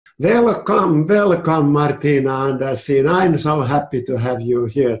Welcome, welcome, Martina Andersin. I'm so happy to have you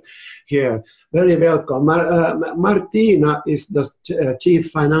here. Very welcome. Martina is the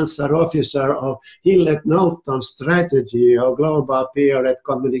Chief Financial Officer of Hillett Norton Strategy, a global PR and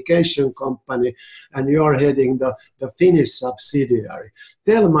communication company, and you're heading the Finnish subsidiary.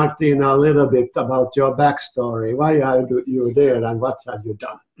 Tell Martina a little bit about your backstory. Why are you there and what have you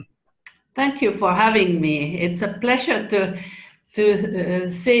done? Thank you for having me. It's a pleasure to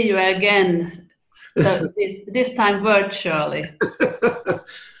see you again, this time virtually.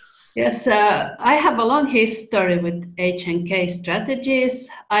 Yes, I have a long history with H&K Strategies.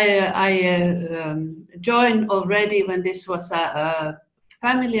 I joined already when this was a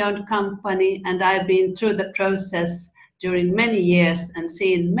family-owned company, and I've been through the process during many years and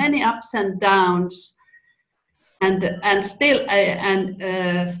seen many ups and downs, and still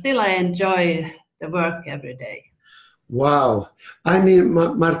I enjoy the work every day. Wow. I mean,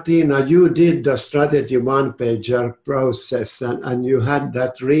 Martina, you did the strategy one-pager process and you had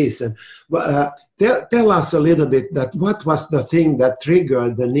that reason. Tell us a little bit that what was the thing that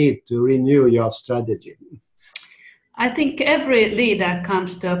triggered the need to renew your strategy? I think every leader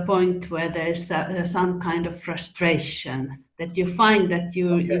comes to a point where there's some kind of frustration, that you find that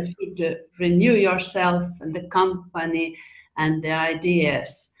you should renew yourself and the company and the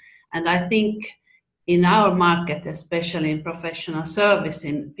ideas. And I think in our market, especially in professional service,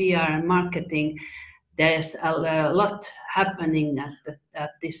 in PR and marketing, there's a lot happening at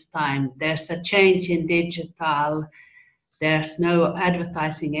this time. There's a change in digital. There's no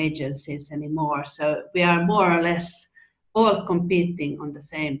advertising agencies anymore. So we are more or less all competing on the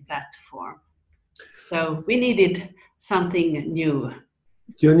same platform. So we needed something new.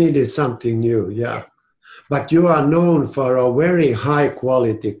 You needed something new, yeah. But you are known for a very high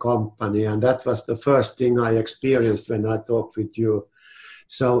quality company, and that was the first thing I experienced when I talked with you.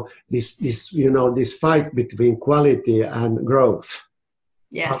 So this fight between quality and growth.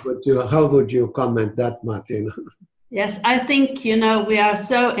 Yes. How would you comment that, Martina? Yes, I think, we are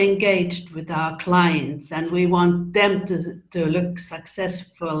so engaged with our clients and we want them to look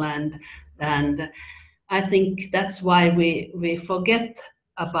successful, and I think that's why we forget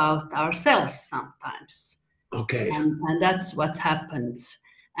about ourselves sometimes. Okay. And that's what happens.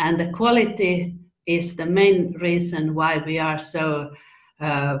 And the quality is the main reason why we are so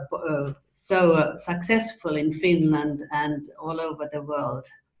successful in Finland and all over the world.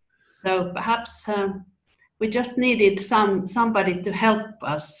 So perhaps we just needed somebody to help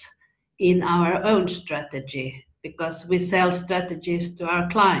us in our own strategy, because we sell strategies to our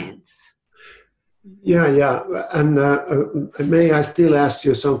clients. Yeah. And may I still ask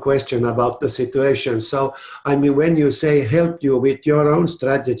you some question about the situation? So, I mean, when you say help you with your own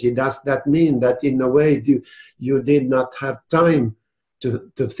strategy, does that mean that in a way you did not have time to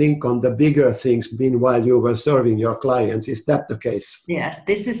think on the bigger things meanwhile you were serving your clients? Is that the case? Yes,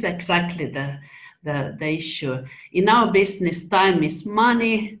 this is exactly the issue. In our business, time is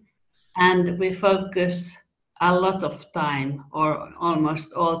money, and we focus a lot of time, or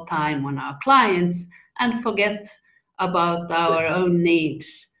almost all time, on our clients and forget about our own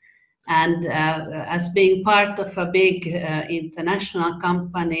needs. And as being part of a big international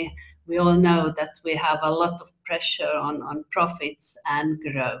company, we all know that we have a lot of pressure on profits and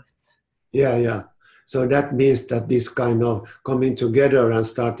growth. Yeah. So that means that this kind of coming together and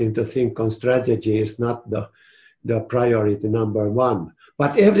starting to think on strategy is not the priority number one.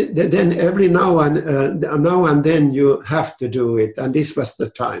 But every now and then you have to do it, and this was the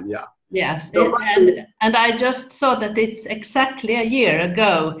time, yeah. Yes, and I just saw that it's exactly a year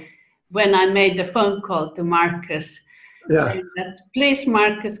ago when I made the phone call to Marcus, saying that, please,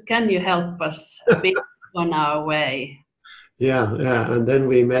 Marcus, can you help us a bit on our way? Yeah, and then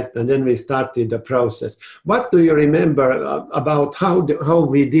we met, and then we started the process. What do you remember about how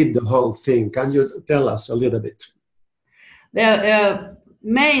we did the whole thing? Can you tell us a little bit? The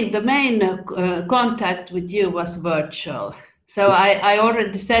main contact with you was virtual. So I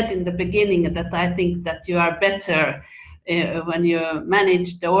already said in the beginning that I think that you are better when you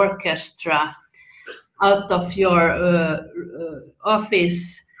manage the orchestra out of your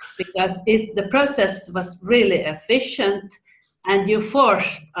office, because the process was really efficient, and you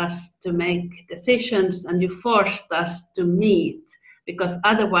forced us to make decisions and you forced us to meet, because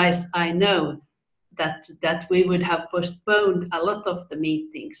otherwise I know that we would have postponed a lot of the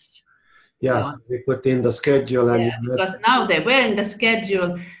meetings. Yes, we put in the schedule. And because now they were in the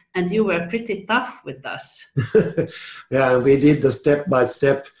schedule and you were pretty tough with us. Yeah, we did the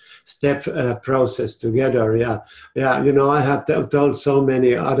step-by-step step process together. Yeah, yeah. You know, I have told so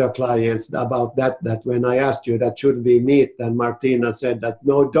many other clients about that. That when I asked you that should we meet, and Martina said that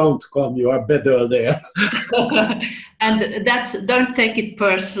no, don't come. You are better there. And that's, don't take it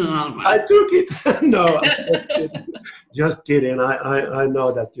personal, Mark. I took it. No, I'm just kidding. Just kidding. I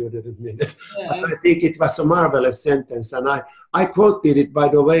know that you didn't mean it. But I think it was a marvelous sentence, and I quoted it, by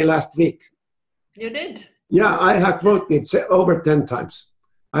the way, last week. You did? Yeah, I have quoted it over 10 times.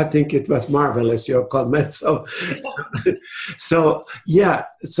 I think it was marvelous, your comment. So yeah,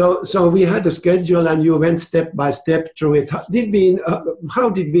 so we had a schedule, and you went step by step through it. How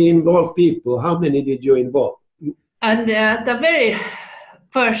did we involve people? How many did you involve? And the very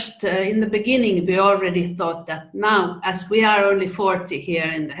first, in the beginning, we already thought that now, as we are only 40 here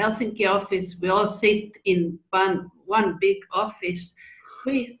in the Helsinki office, we all sit in one big office.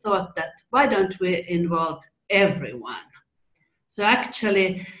 We thought that why don't we involve everyone? So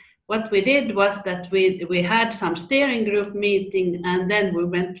actually, what we did was that we had some steering group meeting, and then we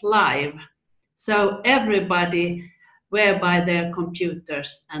went live. So everybody were by their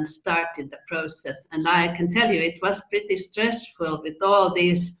computers and started the process. And I can tell you, it was pretty stressful with all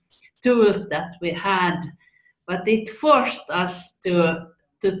these tools that we had, but it forced us to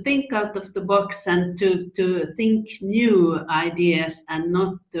think out of the box and to think new ideas, and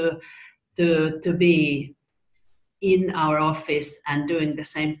not to be in our office and doing the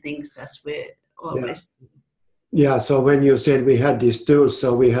same things as we always do. Yeah, so when you said we had these tools,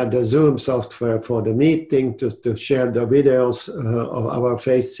 so we had the Zoom software for the meeting to share the videos of our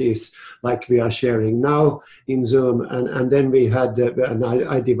faces like we are sharing now in Zoom. And then we had, and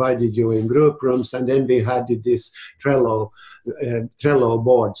I divided you in group rooms, and then we had this Trello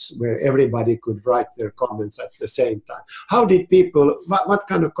boards where everybody could write their comments at the same time. How did people, what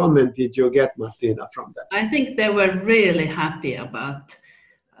kind of comment did you get, Martina, from that? I think they were really happy about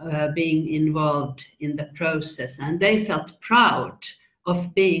being involved in the process, and they felt proud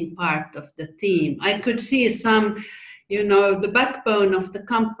of being part of the team. I could see some, you know, the backbone of the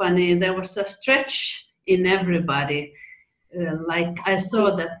company. There was a stretch in everybody. Like I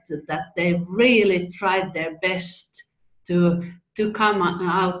saw that they really tried their best to come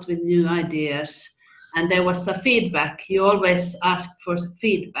out with new ideas, and there was a feedback. You always ask for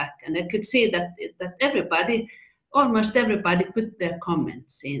feedback, and I could see that everybody, almost everybody, put their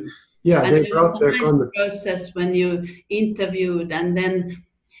comments in. Yeah, and they brought their comments. Process when you interviewed and then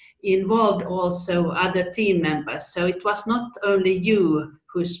involved also other team members. So it was not only you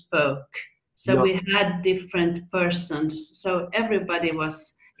who spoke. So we had different persons. So everybody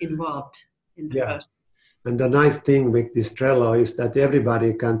was involved in the process. And the nice thing with this Trello is that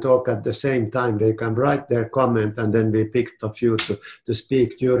everybody can talk at the same time. They can write their comment, and then we picked a few to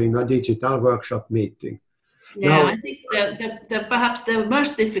speak during a digital workshop meeting. Yeah, now, I think perhaps the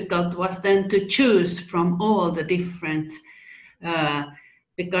most difficult was then to choose from all the different,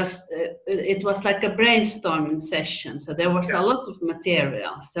 because it was like a brainstorming session. So there was a lot of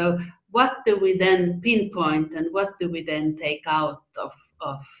material. So what do we then pinpoint, and what do we then take out of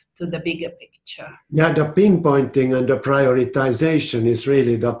to the bigger picture? Yeah, the pinpointing and the prioritization is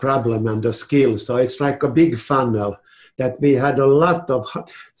really the problem and the skill. So it's like a big funnel that we had a lot of,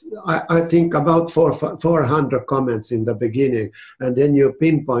 I think about 400 comments in the beginning, and then you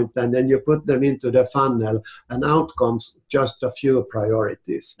pinpoint and then you put them into the funnel, and out comes just a few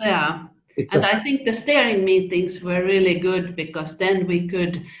priorities. Yeah, and I think the steering meetings were really good, because then we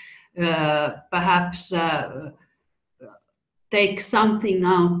could perhaps take something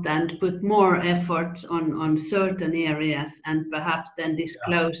out and put more effort on certain areas, and perhaps then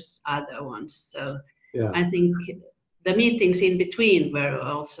disclose other ones. So I think the meetings in between were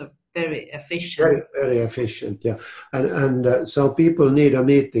also very efficient. Very, very efficient, yeah. And so people need a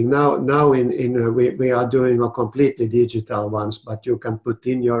meeting. Now we are doing a completely digital ones, but you can put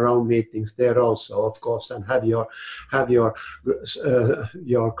in your own meetings there also, of course, and have your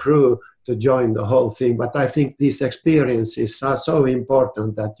crew to join the whole thing. But I think these experiences are so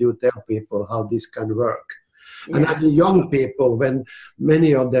important that you tell people how this can work. Yeah. And the young people, when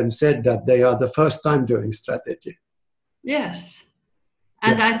many of them said that they are the first time doing strategy. Yes.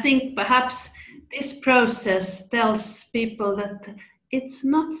 And I think perhaps this process tells people that it's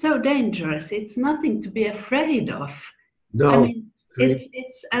not so dangerous. It's nothing to be afraid of. No. I mean,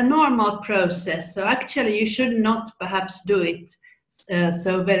 it's a normal process. So actually you should not perhaps do it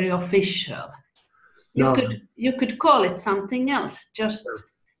so very official. You could call it something else, just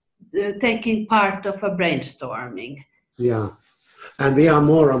taking part of a brainstorming. Yeah. And we are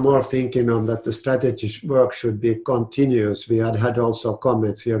more and more thinking on that the strategy work should be continuous. We had also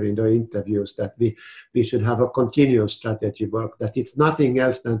comments here in the interviews that we should have a continuous strategy work, that it's nothing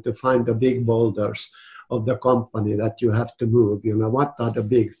else than to find the big boulders of the company that you have to move. You know, what are the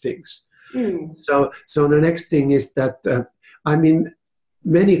big things? So the next thing is that, I mean,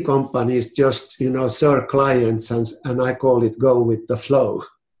 many companies just, you know, serve clients and I call it go with the flow.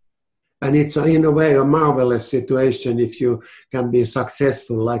 And it's in a way a marvelous situation if you can be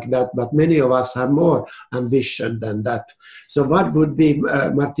successful like that. But many of us have more ambition than that. So what would be,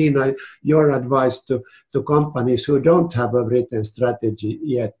 Martina, your advice to companies who don't have a written strategy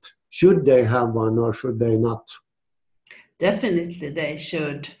yet? Should they have one or should they not? Definitely they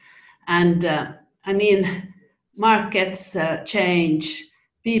should. And I mean, markets change,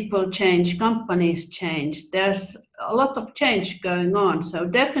 people change, companies change. There's a lot of change going on. So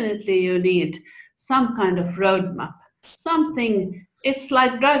definitely you need some kind of roadmap. Something, it's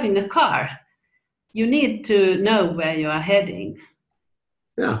like driving a car. You need to know where you are heading.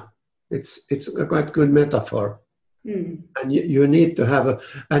 Yeah, it's a quite good metaphor. And you need to have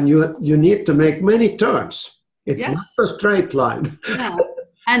and you need to make many turns. It's not a straight line. Yeah.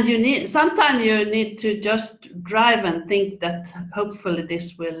 And sometimes you need to just drive and think that hopefully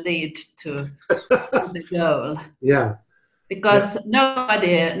this will lead to the goal. Yeah. Because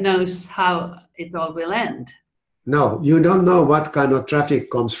nobody knows how it all will end. No, you don't know what kind of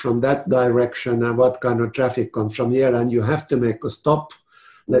traffic comes from that direction and what kind of traffic comes from here, and you have to make a stop.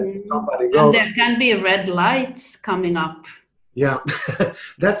 Let somebody go. And there can be red lights coming up. Yeah,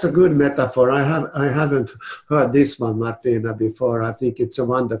 that's a good metaphor. I haven't heard this one, Martina, before. I think it's a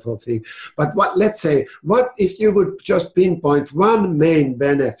wonderful thing. But let's say, what if you would just pinpoint one main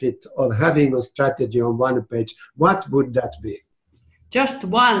benefit of having a strategy on one page? What would that be? Just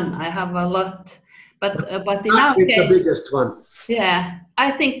one. I have a lot, but in our case, the biggest one. Yeah,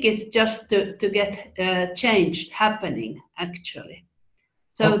 I think it's just to get change happening actually,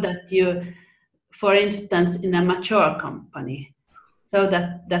 so that you. For instance, in a mature company, so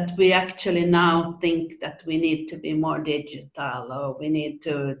that we actually now think that we need to be more digital or we need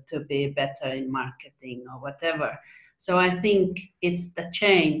to be better in marketing or whatever. So I think it's the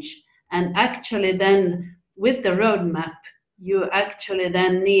change. And actually then with the roadmap, you actually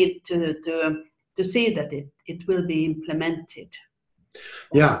then need to see that it will be implemented.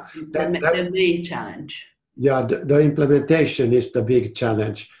 Yeah. That's the main challenge. Yeah, the implementation is the big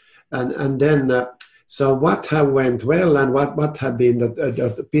challenge. And then, so what have went well and what have been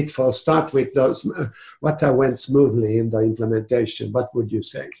the pitfalls? Start with those, what have went smoothly in the implementation? What would you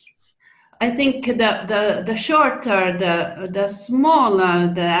say? I think the shorter, the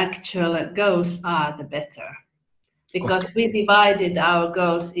smaller the actual goals are, the better. Because we divided our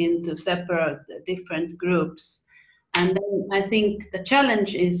goals into separate different groups. And then I think the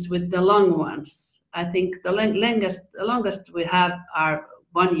challenge is with the long ones. I think the longest we have are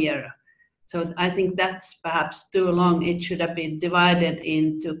 1 year. So I think that's perhaps too long. It should have been divided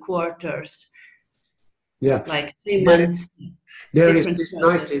into quarters. Yeah. Like 3 months. There is this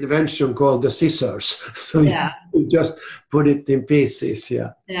nice invention called the scissors. So you just put it in pieces.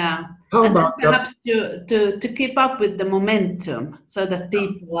 Yeah. Yeah. How and about perhaps to keep up with the momentum so that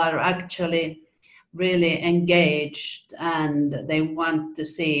people are actually really engaged and they want to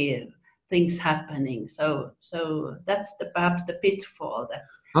see things happening. So that's perhaps the pitfall. That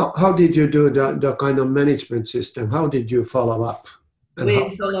how did you do the kind of management system? How did you follow up?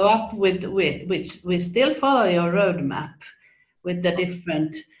 We follow up with which we still follow your roadmap with the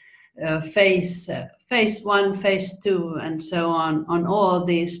different phase 1, phase 2, and so on all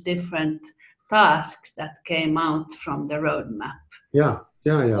these different tasks that came out from the roadmap. Yeah.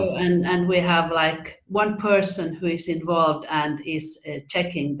 So, and we have like one person who is involved and is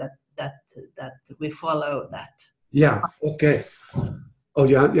checking that we follow that. Yeah. Okay. Oh,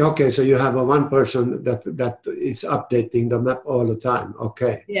 yeah. Okay. So you have one person that is updating the map all the time.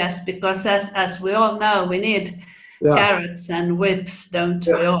 Okay. Yes, because as we all know, we need carrots and whips, don't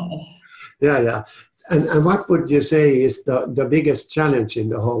we all? Yeah. And what would you say is the biggest challenge in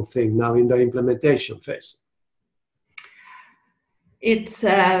the whole thing now in the implementation phase? It's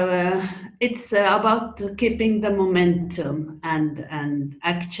about keeping the momentum and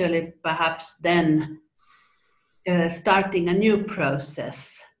actually perhaps then starting a new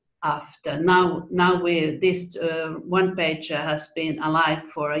process after. Now this one page has been alive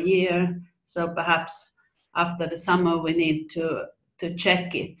for a year, so perhaps after the summer we need to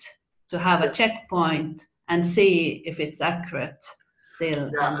check it, to have a checkpoint and see if it's accurate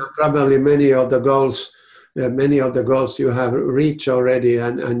still. Yeah, probably many of the goals you have reached already,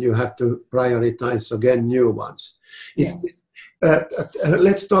 and you have to prioritize again new ones.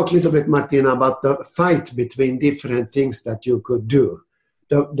 let's talk a little bit, Martina, about the fight between different things that you could do.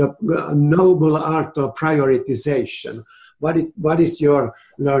 The noble art of prioritization. What is your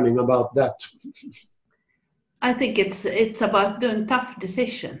learning about that? I think it's about doing tough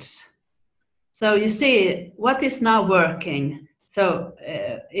decisions. So you see what is now working. So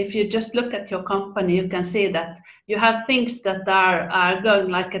if you just look at your company, you can see that you have things that are going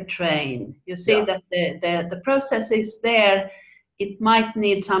like a train. You see that the process is there. It might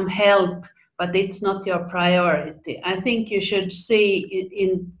need some help, but it's not your priority. I think you should see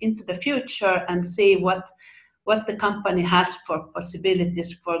into the future and see what the company has for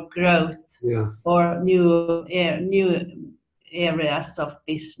possibilities for growth or new areas of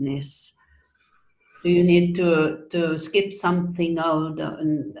business. Do you need to skip something old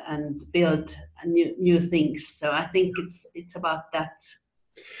and build new things? So I think it's about that.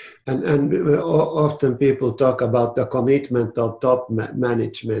 And often people talk about the commitment of top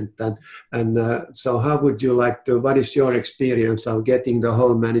management, and so how would you like to? What is your experience of getting the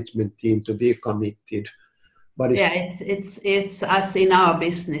whole management team to be committed? It's as in our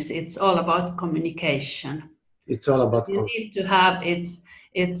business. It's all about communication. It's all about. You need to have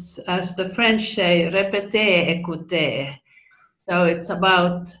it's as the French say, répéter, écouter. So it's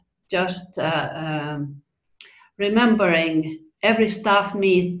about just remembering every staff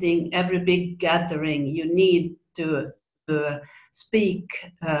meeting, every big gathering. You need to speak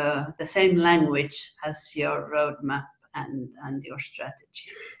the same language as your roadmap and your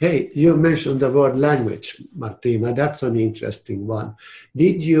strategy. Hey, you mentioned the word language, Martina. That's an interesting one.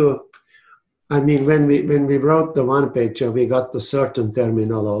 Did you? I mean, when we wrote the one pager, we got a certain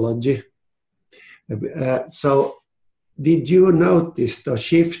terminology. So, did you notice the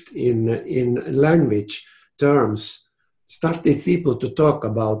shift in language terms? Started people to talk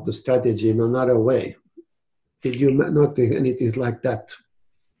about the strategy in another way? Did you notice anything like that?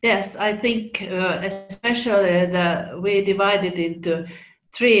 Yes, I think especially we divided into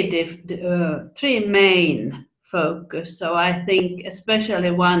three main focus. So I think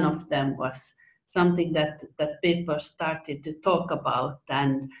especially one of them was something that people started to talk about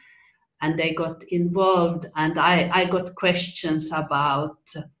and they got involved, and I got questions about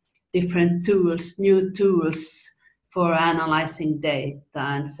different tools, new tools for analyzing data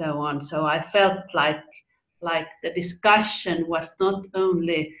and so on. So I felt like the discussion was not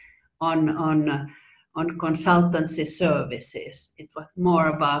only on consultancy services. It was more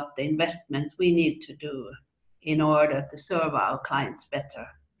about the investment we need to do in order to serve our clients better.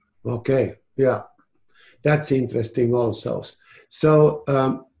 Okay, yeah, that's interesting also. So,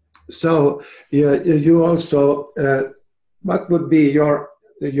 you also, what would be your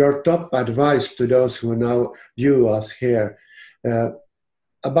top advice to those who now view us here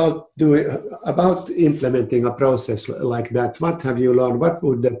about implementing a process like that? What have you learned? What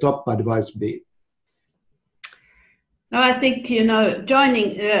would the top advice be? No, I think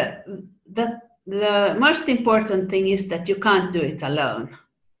joining the most important thing is that you can't do it alone.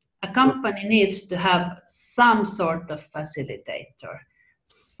 A company needs to have some sort of facilitator,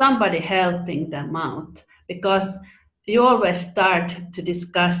 somebody helping them out, because you always start to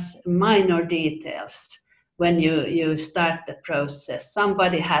discuss minor details when you start the process.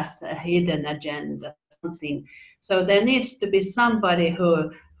 Somebody has a hidden agenda, something. So there needs to be somebody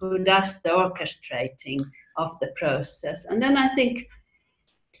who does the orchestrating of the process. And then I think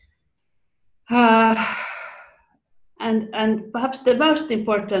and perhaps the most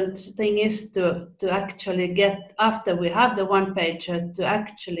important thing is to actually get, after we have the one pager, to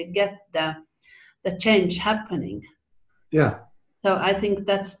actually get the change happening. Yeah. So I think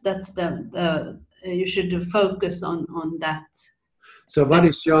that's the you should focus on that. So what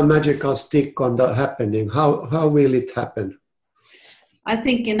is your magical stick on the happening? How will it happen? I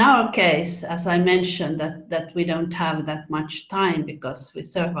think in our case, as I mentioned, that we don't have that much time because we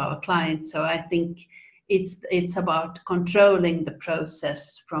serve our clients. So I think it's about controlling the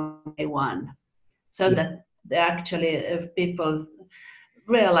process from day one, so that actually if people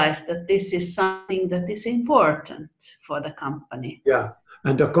realize that this is something that is important for the company. Yeah,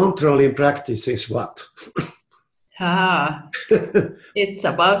 and the control in practice is what? It's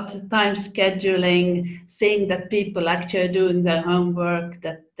about time scheduling, seeing that people actually doing their homework,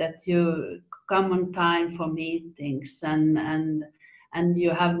 that you come on time for meetings and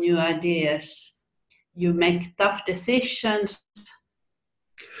you have new ideas. You make tough decisions.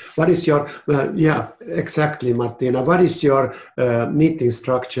 What is your, exactly, Martina. What is your meeting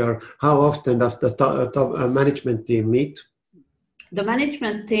structure? How often does the top management team meet? The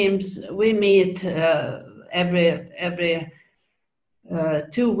management teams, we meet every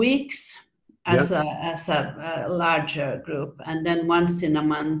 2 weeks, Yeah. as a larger group, and then once in a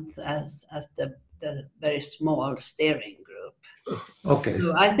month as the very small steering group. Okay.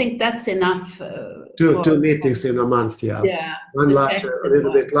 So I think that's enough. Two meetings in a month, yeah. Yeah. One larger, a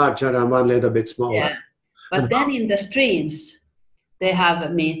little bit larger, and one little bit smaller. Yeah. But then in the streams, they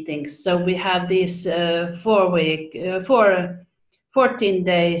have meetings. So we have these 14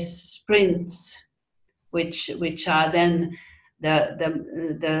 days sprints, which are then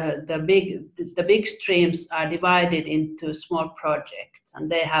the big streams are divided into small projects,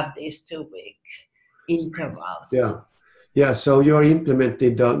 and they have these 2-week intervals. Yeah. Yeah, so you're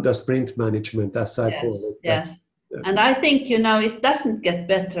implementing the sprint management, as I call it. Yes. And I think, it doesn't get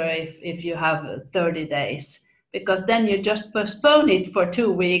better if you have 30 days, because then you just postpone it for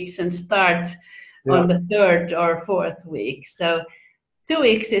 2 weeks and start on the 3rd or 4th week. So 2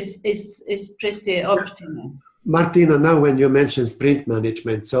 weeks is pretty optimal. Martina, now when you mention sprint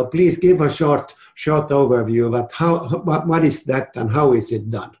management, so please give a short overview of what is that and how is it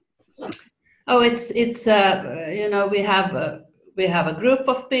done? Oh, it's we have a group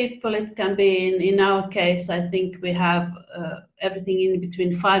of people. It can be in our case, I think we have everything in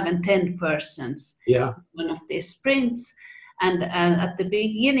between 5 and 10 persons. Yeah. One of these sprints, and at the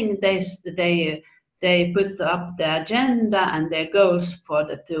beginning they put up the agenda and their goals for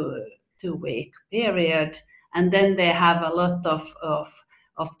the 2-week period, and then they have a lot of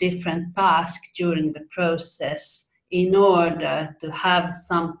different tasks during the process in order to have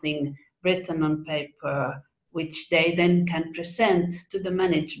something written on paper, which they then can present to the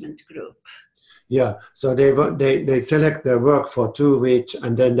management group. Yeah, so they select their work for 2 weeks,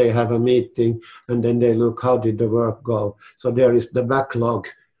 and then they have a meeting, and then they look how did the work go. So there is the backlog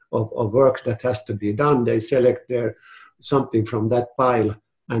of work that has to be done. They select something from that pile,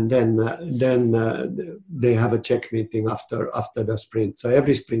 and then they have a check meeting after the sprint. So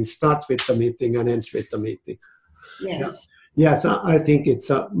every sprint starts with the meeting and ends with the meeting. Yes. Yeah. Yes, I think it's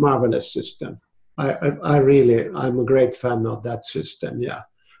a marvelous system. I'm a great fan of that system. Yeah.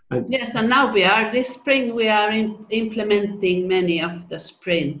 Yes, and now this spring we are implementing many of the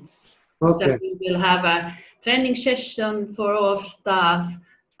sprints. Okay. So we will have a training session for all staff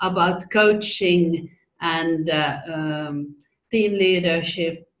about coaching and team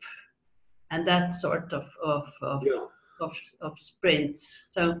leadership and that sort of sprints.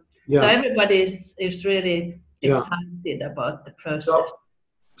 So everybody is really excited about the process.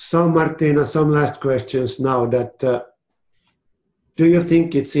 So Martina, some last questions now. Do you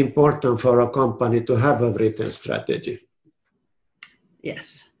think it's important for a company to have a written strategy?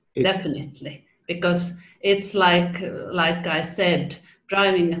 Yes, definitely. Because it's like I said,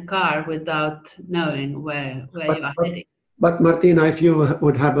 driving a car without knowing where you are heading. But Martina, if you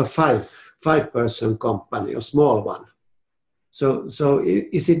would have a five-person company, a small one, so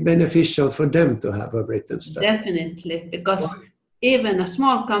is it beneficial for them to have a written strategy? Definitely, because even a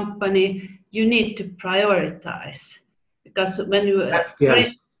small company, you need to prioritize. Because when you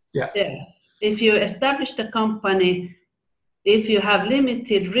if you establish the company, if you have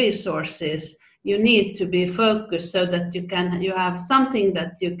limited resources, you need to be focused so that you have something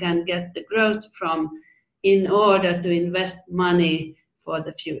that you can get the growth from in order to invest money for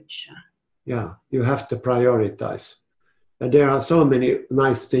the future. Yeah, you have to prioritize. And there are so many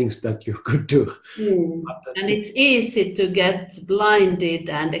nice things that you could do. And it's easy to get blinded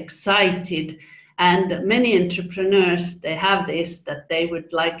and excited. And many entrepreneurs, they have this, that they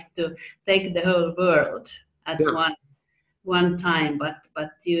would like to take the whole world at one time, but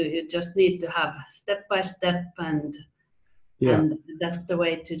you just need to have step by step, and that's the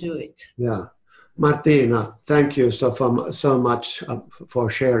way to do it. Yeah. Martina, thank you so much for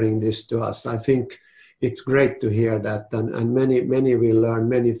sharing this to us. I think it's great to hear that, and many will learn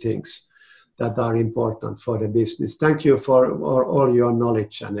many things that are important for the business. Thank you for all your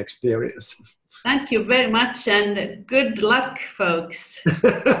knowledge and experience. Thank you very much, and good luck, folks.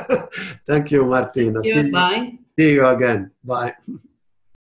 Thank you, Martina. Bye. See you again. Bye.